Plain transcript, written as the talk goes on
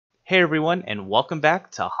Hey everyone, and welcome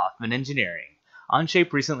back to Hoffman Engineering.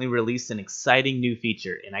 Onshape recently released an exciting new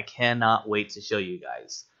feature, and I cannot wait to show you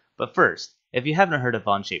guys. But first, if you haven't heard of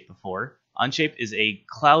Onshape before, Onshape is a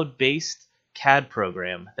cloud-based CAD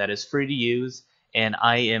program that is free to use, and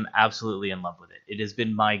I am absolutely in love with it. It has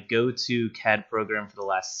been my go-to CAD program for the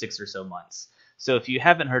last 6 or so months. So if you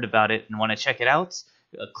haven't heard about it and want to check it out,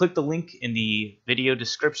 click the link in the video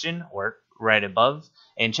description or right above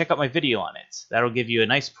and check out my video on it. That'll give you a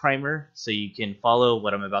nice primer so you can follow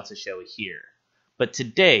what I'm about to show here. But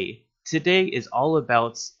today is all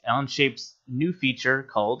about Onshape's new feature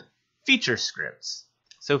called FeatureScript.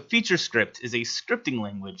 So FeatureScript is a scripting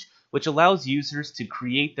language which allows users to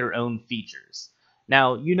create their own features.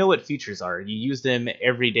 Now, you know what features are. You use them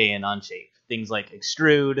every day in Onshape. Things like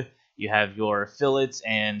extrude, you have your fillets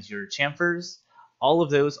and your chamfers. All of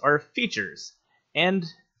those are features. And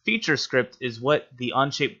FeatureScript is what the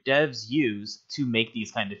Onshape devs use to make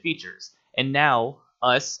these kind of features. And now,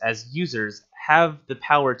 us as users have the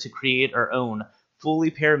power to create our own fully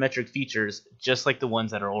parametric features just like the ones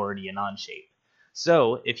that are already in Onshape.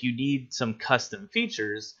 So, if you need some custom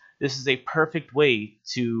features, this is a perfect way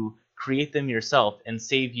to create them yourself and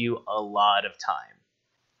save you a lot of time.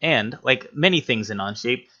 And, like many things in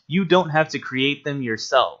Onshape, you don't have to create them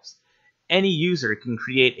yourselves. Any user can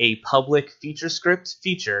create a public FeatureScript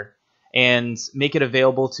feature and make it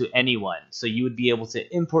available to anyone. So you would be able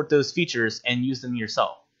to import those features and use them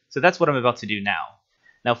yourself. So that's what I'm about to do now.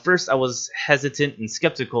 Now first I was hesitant and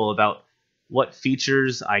skeptical about what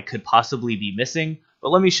features I could possibly be missing,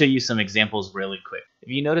 but let me show you some examples really quick. If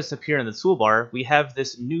you notice up here in the toolbar, we have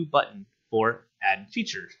this new button for Add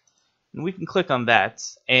Features. And we can click on that,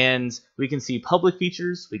 and we can see public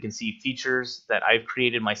features, we can see features that I've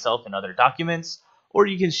created myself in other documents, or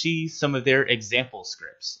you can see some of their example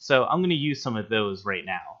scripts. So I'm going to use some of those right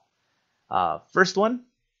now. First one,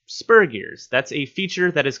 spur gears. That's a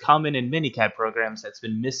feature that is common in many CAD programs that's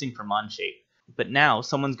been missing from Onshape. But now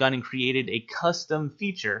someone's gone and created a custom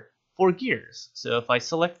feature for gears. So if I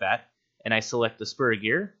select that, and I select the spur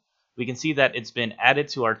gear, we can see that it's been added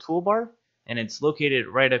to our toolbar, and it's located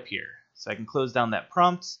right up here. So I can close down that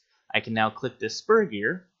prompt. I can now click this spur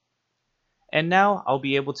gear, and now I'll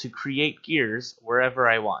be able to create gears wherever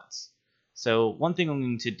I want. So one thing I'm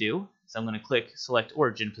going to do is I'm going to click Select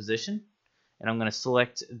Origin Position, and I'm going to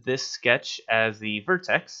select this sketch as the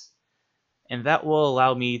vertex, and that will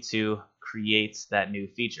allow me to create that new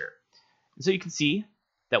feature. And so you can see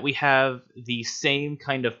that we have the same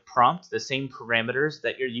kind of prompt, the same parameters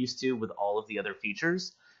that you're used to with all of the other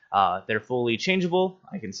features. They're fully changeable.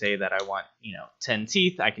 I can say that I want, 10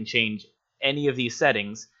 teeth. I can change any of these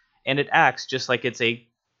settings, and it acts just like it's a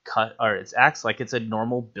acts like it's a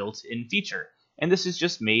normal built-in feature. And this is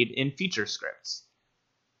just made in FeatureScript.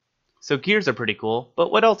 So gears are pretty cool,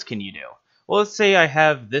 but what else can you do? Well, let's say I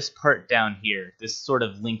have this part down here, this sort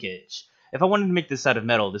of linkage. If I wanted to make this out of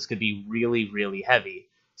metal, this could be really, really heavy.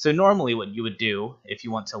 So normally what you would do, if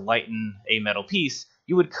you want to lighten a metal piece,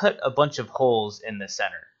 you would cut a bunch of holes in the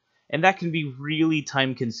center. And that can be really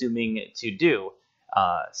time consuming to do.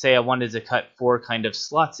 Say I wanted to cut 4 kind of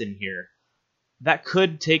slots in here. That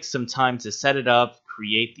could take some time to set it up,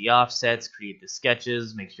 create the offsets, create the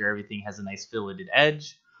sketches, make sure everything has a nice filleted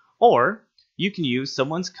edge. Or you can use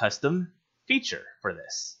someone's custom feature for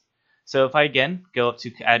this. So if I again go up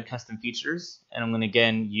to Add Custom Features, and I'm going to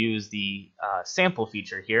again use the sample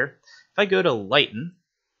feature here. If I go to Lighten,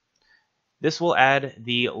 this will add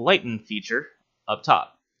the Lighten feature up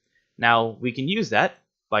top. Now we can use that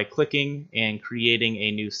by clicking and creating a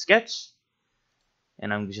new sketch,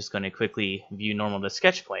 and I'm just going to quickly view normal to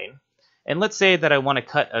sketch plane. And let's say that I want to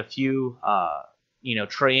cut a few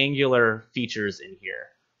triangular features in here.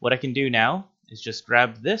 What I can do now is just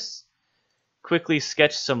grab this, quickly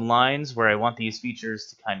sketch some lines where I want these features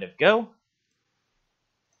to kind of go.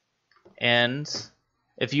 And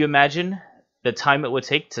if you imagine the time it would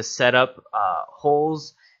take to set up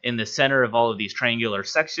holes in the center of all of these triangular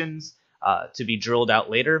sections to be drilled out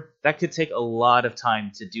later, that could take a lot of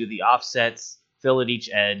time to do the offsets, fill at each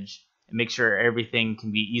edge, and make sure everything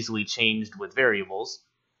can be easily changed with variables.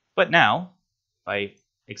 But now, if I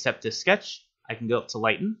accept this sketch, I can go up to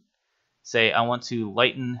Lighten, say I want to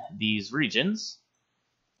lighten these regions.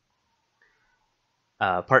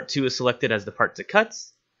 Part 2 is selected as the part to cut.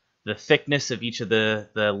 The thickness of each of the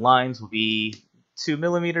lines will be 2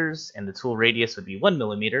 millimeters, and the tool radius would be 1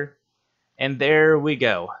 millimeter. And there we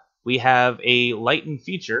go. We have a lighten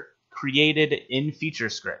feature created in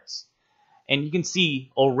FeatureScript. And you can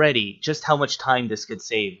see already just how much time this could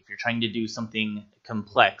save if you're trying to do something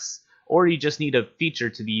complex, or you just need a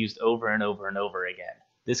feature to be used over and over and over again.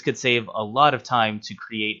 This could save a lot of time to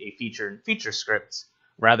create a feature in FeatureScript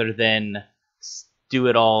rather than do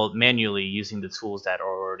it all manually using the tools that are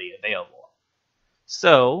already available.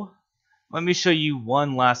 So let me show you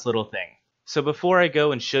one last little thing. So before I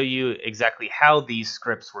go and show you exactly how these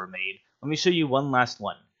scripts were made, let me show you one last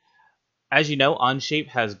one. As you know, Onshape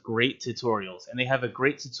has great tutorials, and they have a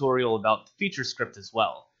great tutorial about FeatureScript as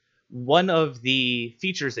well. One of the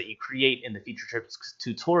features that you create in the FeatureScript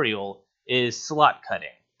tutorial is slot cutting.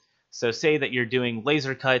 So say that you're doing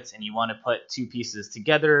laser cuts and you want to put two pieces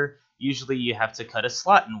together. Usually you have to cut a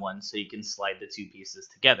slot in one so you can slide the two pieces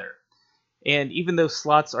together. And even though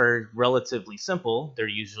slots are relatively simple, they're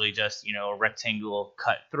usually just, a rectangle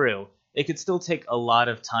cut through, it could still take a lot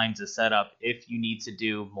of time to set up if you need to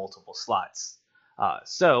do multiple slots.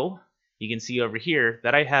 So you can see over here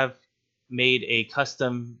that I have made a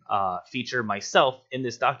custom feature myself in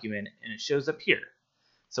this document, and it shows up here.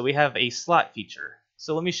 So we have a slot feature.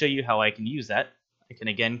 So let me show you how I can use that. I can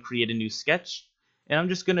again create a new sketch, and I'm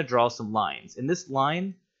just going to draw some lines. In this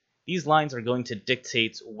line, these lines are going to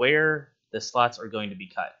dictate where the slots are going to be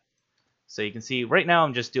cut. So you can see right now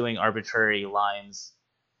I'm just doing arbitrary lines,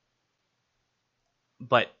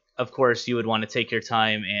 but of course you would want to take your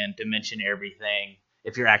time and dimension everything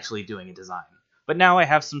if you're actually doing a design. But now I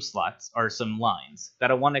have some slots, or some lines,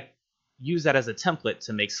 that I want to use that as a template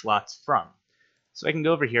to make slots from. So I can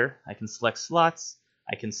go over here, I can select slots,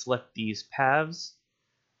 I can select these paths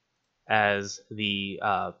as the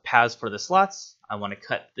paths for the slots. I want to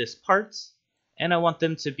cut this part, and I want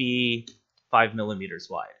them to be 5 millimeters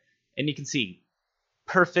wide. And you can see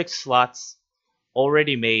perfect slots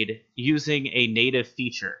already made using a native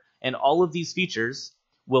feature. And all of these features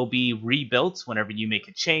will be rebuilt whenever you make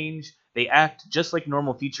a change. They act just like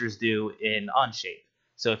normal features do in Onshape.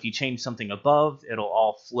 So if you change something above, it'll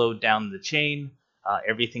all flow down the chain.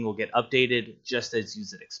 Everything will get updated just as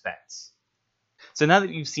user expects. So now that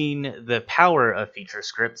you've seen the power of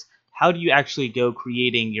FeatureScript, how do you actually go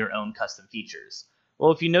creating your own custom features?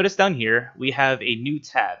 Well, if you notice down here, we have a new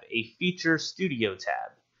tab, a Feature Studio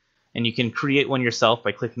tab. And you can create one yourself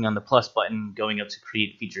by clicking on the plus button, going up to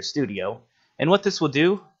Create Feature Studio. And what this will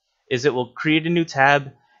do is it will create a new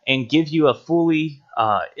tab and give you a fully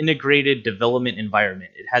integrated development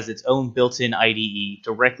environment. It has its own built-in IDE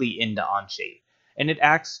directly into Onshape. And it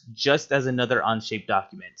acts just as another Onshape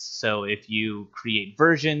document. So if you create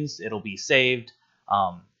versions, it'll be saved.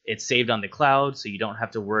 It's saved on the cloud, so you don't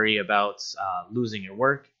have to worry about losing your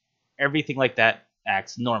work. Everything like that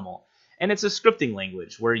acts normal. And it's a scripting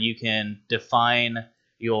language where you can define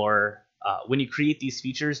your, when you create these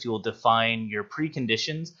features, you will define your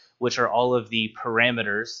preconditions, which are all of the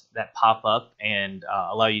parameters that pop up and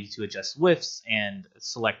allow you to adjust widths and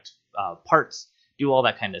select parts, do all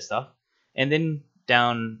that kind of stuff. And then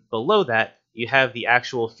down below that, you have the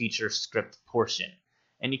actual FeatureScript portion.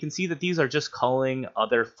 And you can see that these are just calling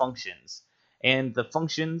other functions. And the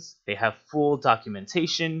functions, they have full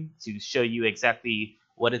documentation to show you exactly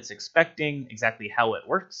what it's expecting, exactly how it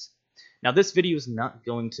works. Now this video is not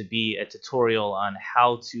going to be a tutorial on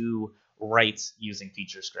how to write using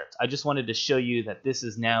FeatureScript. I just wanted to show you that this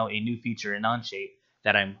is now a new feature in Onshape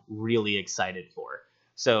that I'm really excited for.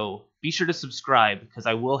 So be sure to subscribe because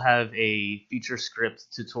I will have a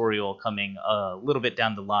FeatureScript tutorial coming a little bit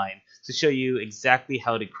down the line to show you exactly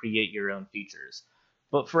how to create your own features.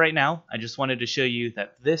 But for right now, I just wanted to show you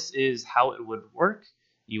that this is how it would work.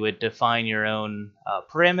 You would define your own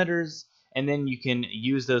parameters, and then you can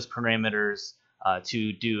use those parameters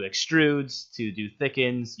to do extrudes, to do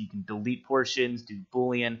thickens. You can delete portions, do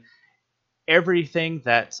Boolean. Everything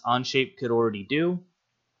that Onshape could already do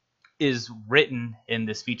is written in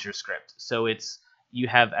this FeatureScript. So you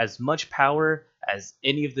have as much power as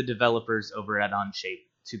any of the developers over at Onshape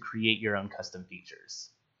to create your own custom features.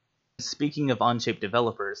 Speaking of Onshape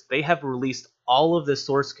developers, they have released all of the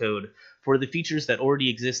source code for the features that already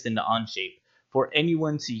exist into Onshape for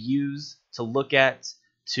anyone to use, to look at,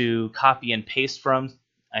 to copy and paste from,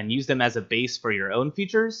 and use them as a base for your own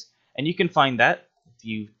features. And you can find that if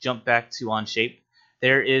you jump back to Onshape.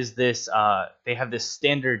 There is this, they have this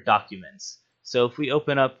standard documents. So if we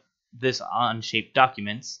open up this Onshape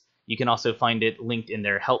documents, you can also find it linked in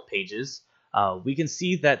their help pages. We can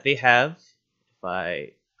see that they have, if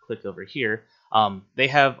I click over here, they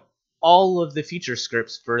have all of the feature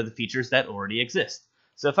scripts for the features that already exist.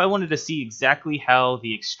 So if I wanted to see exactly how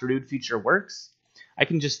the extrude feature works, I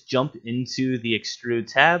can just jump into the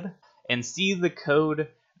extrude tab and see the code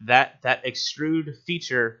that extrude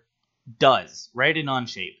feature does right in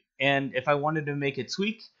Onshape. And if I wanted to make a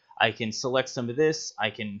tweak, I can select some of this, I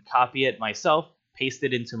can copy it myself, paste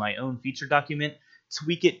it into my own feature document,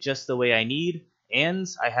 tweak it just the way I need, and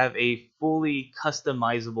I have a fully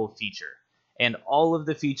customizable feature. And all of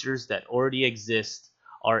the features that already exist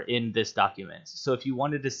are in this document. So if you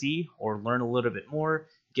wanted to see or learn a little bit more,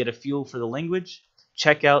 get a feel for the language,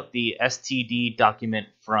 check out the STD document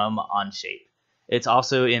from Onshape. It's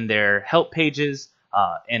also in their help pages,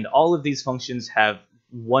 and all of these functions have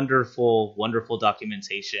wonderful, wonderful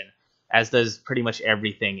documentation, as does pretty much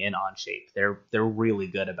everything in Onshape. They're really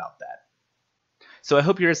good about that. So I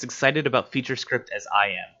hope you're as excited about FeatureScript as I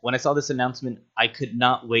am. When I saw this announcement, I could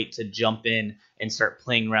not wait to jump in and start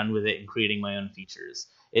playing around with it and creating my own features.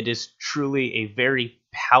 It is truly a very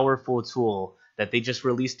powerful tool that they just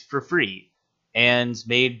released for free and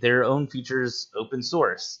made their own features open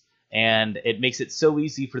source. And it makes it so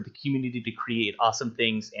easy for the community to create awesome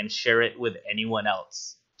things and share it with anyone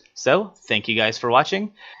else. So, thank you guys for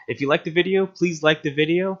watching. If you liked the video, please like the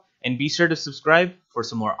video, and be sure to subscribe for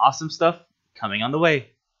some more awesome stuff coming on the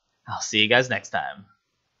way. I'll see you guys next time.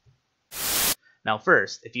 Now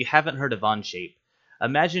first, if you haven't heard of Onshape,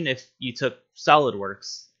 imagine if you took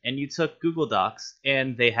SolidWorks and you took Google Docs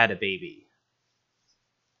and they had a baby.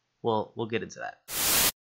 Well, we'll get into that.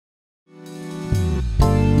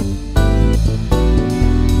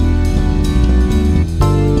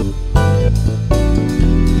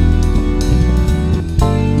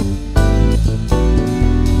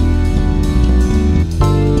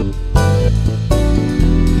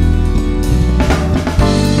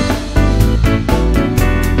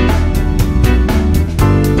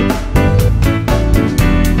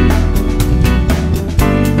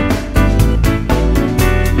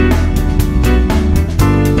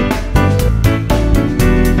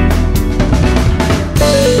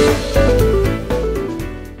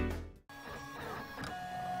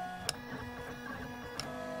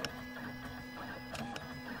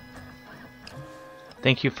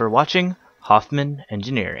 Thank you for watching Hoffman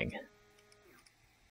Engineering.